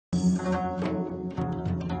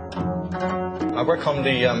I work on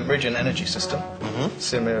the meridian energy system,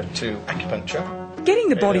 similar to acupuncture. Getting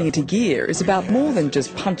the body into gear is about more than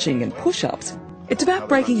just punching and push-ups. It's about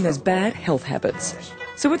breaking those bad health habits.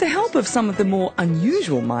 So with the help of some of the more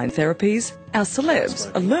unusual mind therapies, our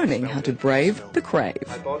celebs are learning how to brave the crave.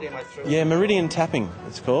 Yeah, meridian tapping,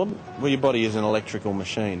 it's called. Well, your body is an electrical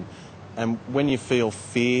machine. And when you feel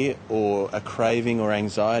fear or a craving or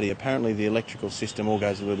anxiety, apparently the electrical system all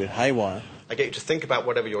goes a little bit haywire. I get you to think about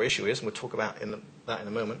whatever your issue is, and we'll talk about that in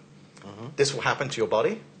a moment. This will happen to your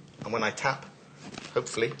body, and when I tap,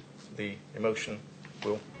 hopefully, the emotion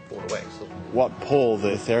will fall away. So What Paul,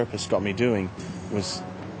 the therapist, got me doing was,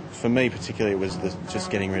 for me particularly, it was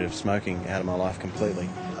just getting rid of smoking out of my life completely.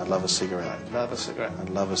 I'd love a cigarette. I'd love a cigarette. I'd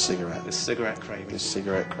love a cigarette. The cigarette craving. The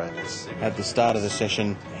cigarette craving. At the start of the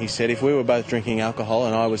session, he said if we were both drinking alcohol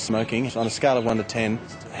and I was smoking, on a scale of 1 to 10,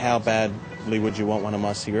 how badly would you want one of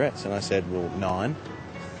my cigarettes? And I said, well, 9.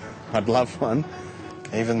 I'd love one.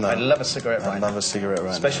 Even though I'd love a cigarette right I'd love a cigarette right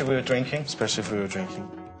Especially now. if we were drinking. Especially if we were drinking.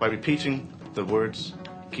 By repeating the words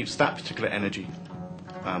keeps that particular energy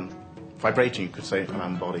vibrating, you could say,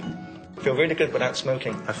 around the body. Feel really good without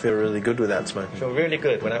smoking. I feel really good without smoking. Feel really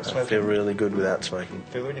good without smoking. I feel really good without smoking.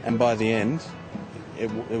 Feel really good. And by the end,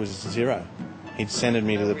 it was 0. He'd sended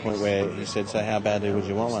me to the point where he said, so how badly would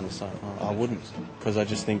you want one? It's like, oh, I wouldn't. Because I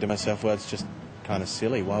just think to myself, well, it's just kind of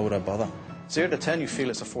silly. Why would I bother? 0 to 10, you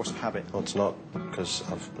feel it's a force of habit. Well, it's not, because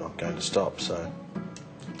I'm not going to stop, so...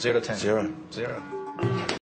 0 to 10. 0. 0.